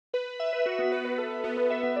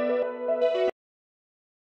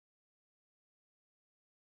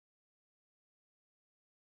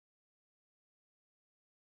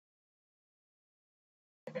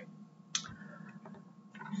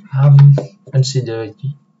Consider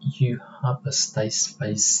you have a state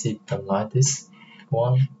space system like this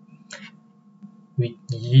one, with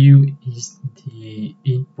U is the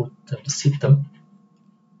input of the system,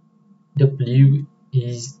 W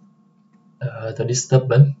is the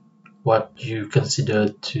disturbance, what you consider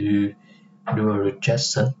to do a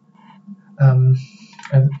rejection, and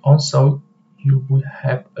also you will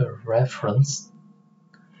have a reference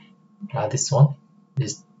like this one,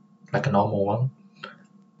 is like a normal one,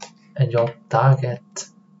 and your target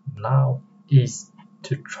now is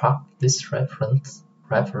to track this reference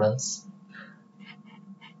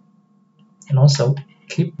and also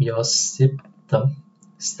keep your system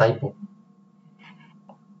stable.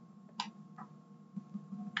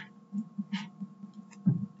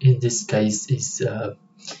 In this case, is the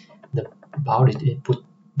bounded input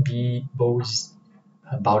be both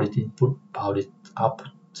bounded input, bounded output.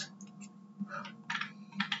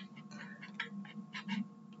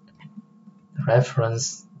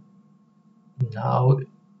 Reference now,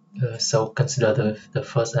 so consider the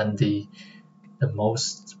first and the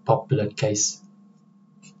most popular case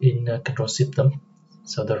in a control system.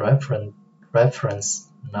 So the reference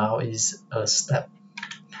now is a step.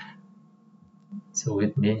 So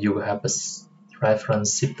it means you have a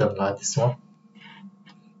reference system like this one.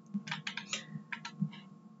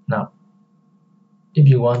 Now, if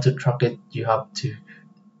you want to track it, you have to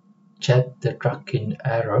check the tracking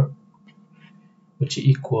error, which is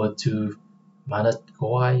equal to minus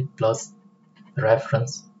y plus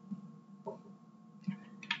reference.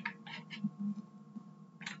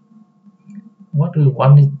 What we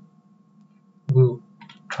want is we'll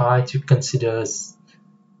try to consider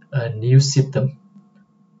a new system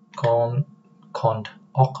called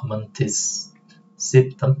augmented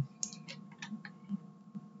system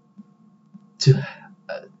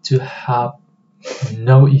to have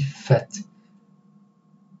no effect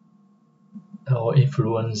or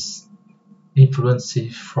influence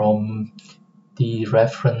from the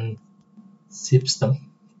reference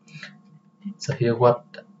system. So here what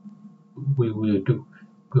we will do,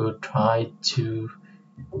 we will try to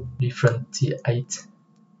differentiate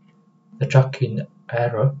the tracking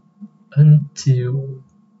error until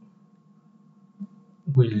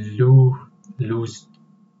we lose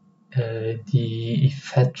the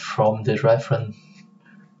effect from the reference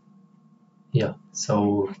here.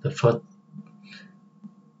 So the first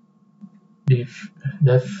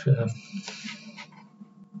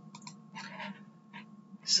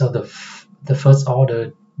the first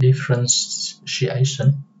order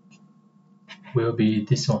differentiation will be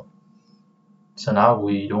this one. So now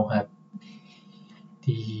we don't have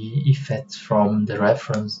the effect from the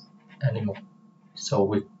reference anymore, so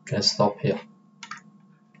we can stop here.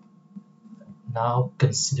 Now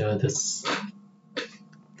consider this,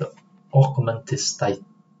 the augmented state,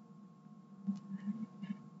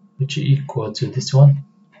 which is equal to this one.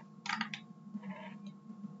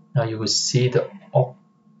 Now you will see the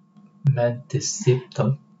augmented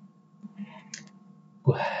system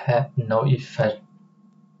will have no effect,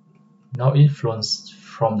 no influence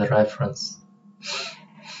from the reference.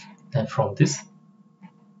 And from this,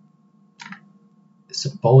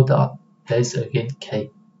 suppose that there is again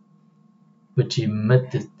K, which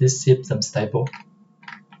make this system stable,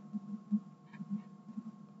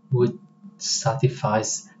 which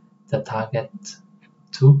satisfies the target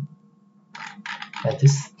 2 at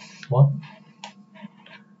this one.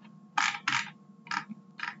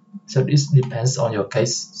 So this depends on your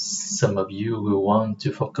case. Some of you will want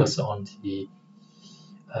to focus on the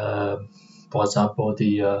for example,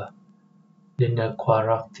 the linear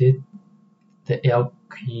quadratic, the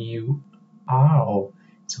LQR.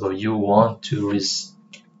 So you want to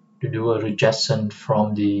do a rejection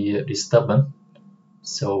from the disturbance.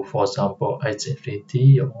 So for example, H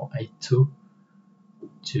infinity or H2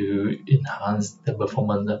 to enhance the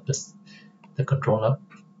performance of the controller.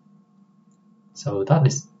 So that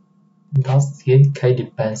gain K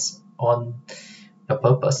depends on your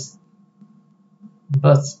purpose,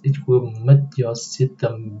 but it will make your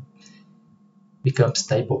system become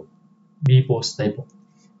stable, be more stable.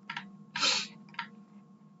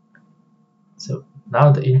 So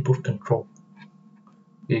now the input control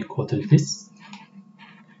equal to this.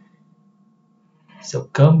 So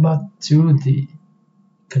come back to the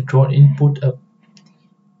control input of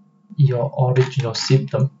your original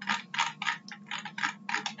system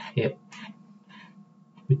here,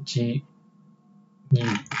 which is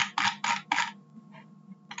new.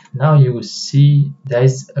 Now you will see there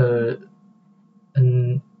is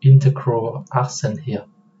an integral action here,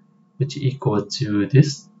 which is equal to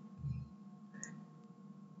this,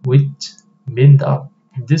 which means that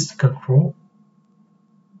this control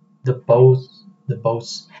the both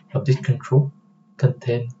of this control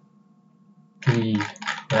contain the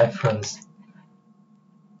reference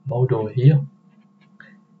model here,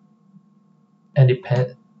 and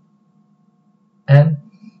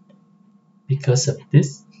because of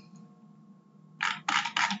this,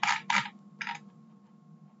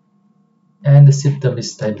 and the system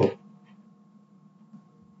is stable.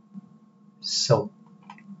 So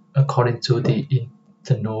according to the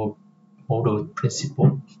internal model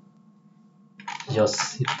principle, your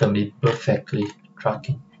system is perfectly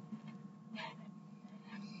tracking.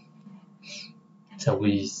 So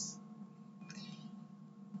we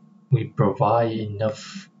provide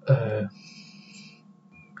enough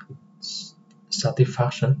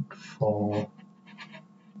satisfaction for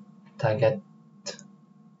target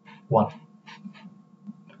 1.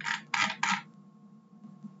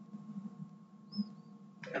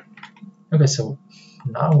 Okay, so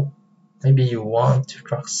now maybe you want to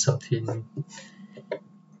track something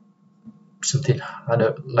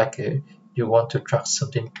harder, like you want to track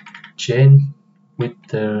something change with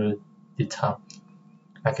the time.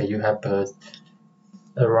 Okay, you have a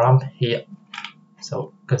RAM here,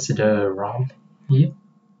 so consider a RAM here.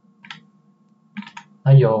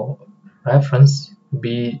 Now your reference will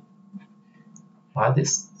be like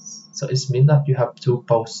this, so it means that you have 2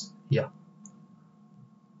 poles here.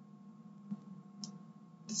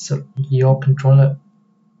 So your controller,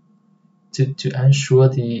 to ensure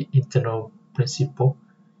the internal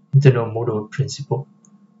model principle,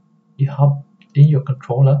 you have in your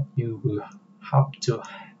controller you will have to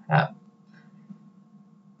have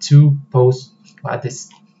 2 poles like this.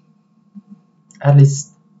 At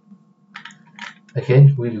least,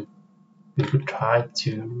 again, we could try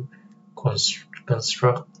to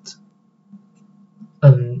construct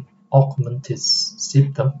an augmented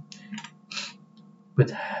system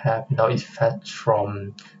would have no effect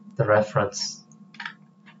from the reference.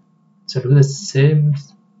 So do the same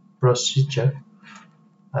procedure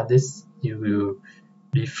like this. You will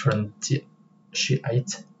differentiate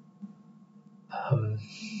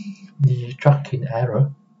the tracking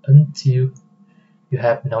error until you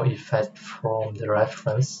have no effect from the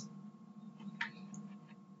reference.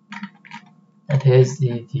 And here is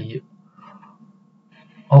the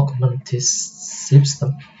augmented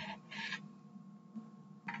system.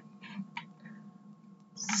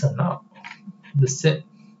 So now the set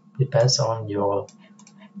depends on your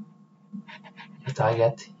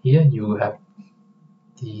target. Here you have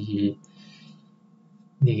the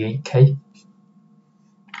gain K,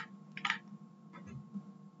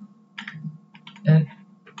 and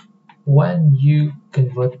when you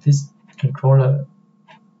convert this controller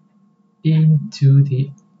into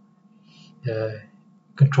the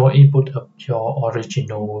control input of your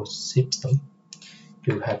original system,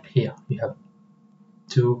 you have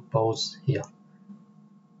 2 poles here.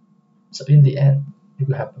 So in the end, you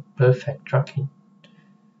will have a perfect tracking.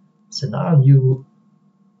 So now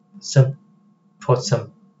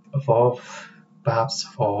perhaps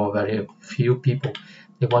for very few people,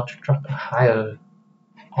 they want to track a higher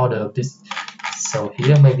order of this. So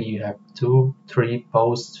here maybe you have 2, 3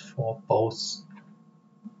 poles, 4 poles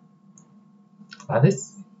like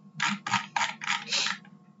this.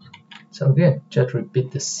 So again, just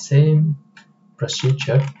repeat the same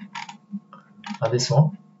procedure like this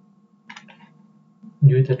one.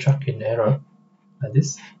 Do the tracking error like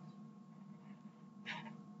this,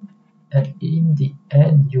 and in the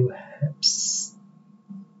end you have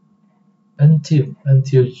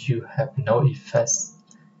until you have no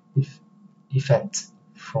effect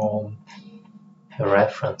from the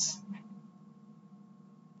reference,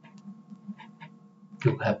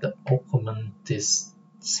 you have the augmented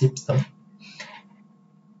system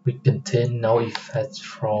which contain no effect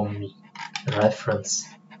from the reference.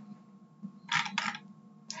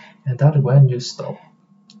 And that when you start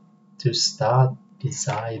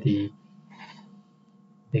design the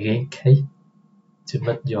gain K to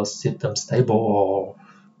make your system stable or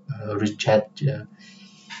reject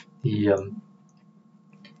the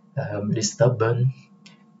disturbance,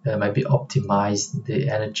 maybe optimize the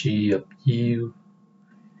energy of yield,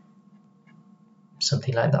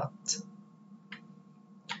 something like that.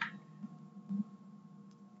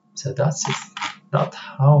 So that's it. That's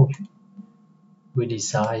how we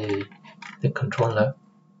design the controller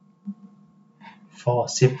for a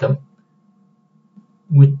system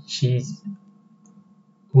which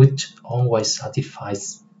always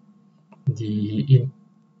satisfies the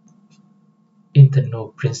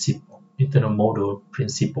internal model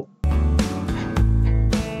principle.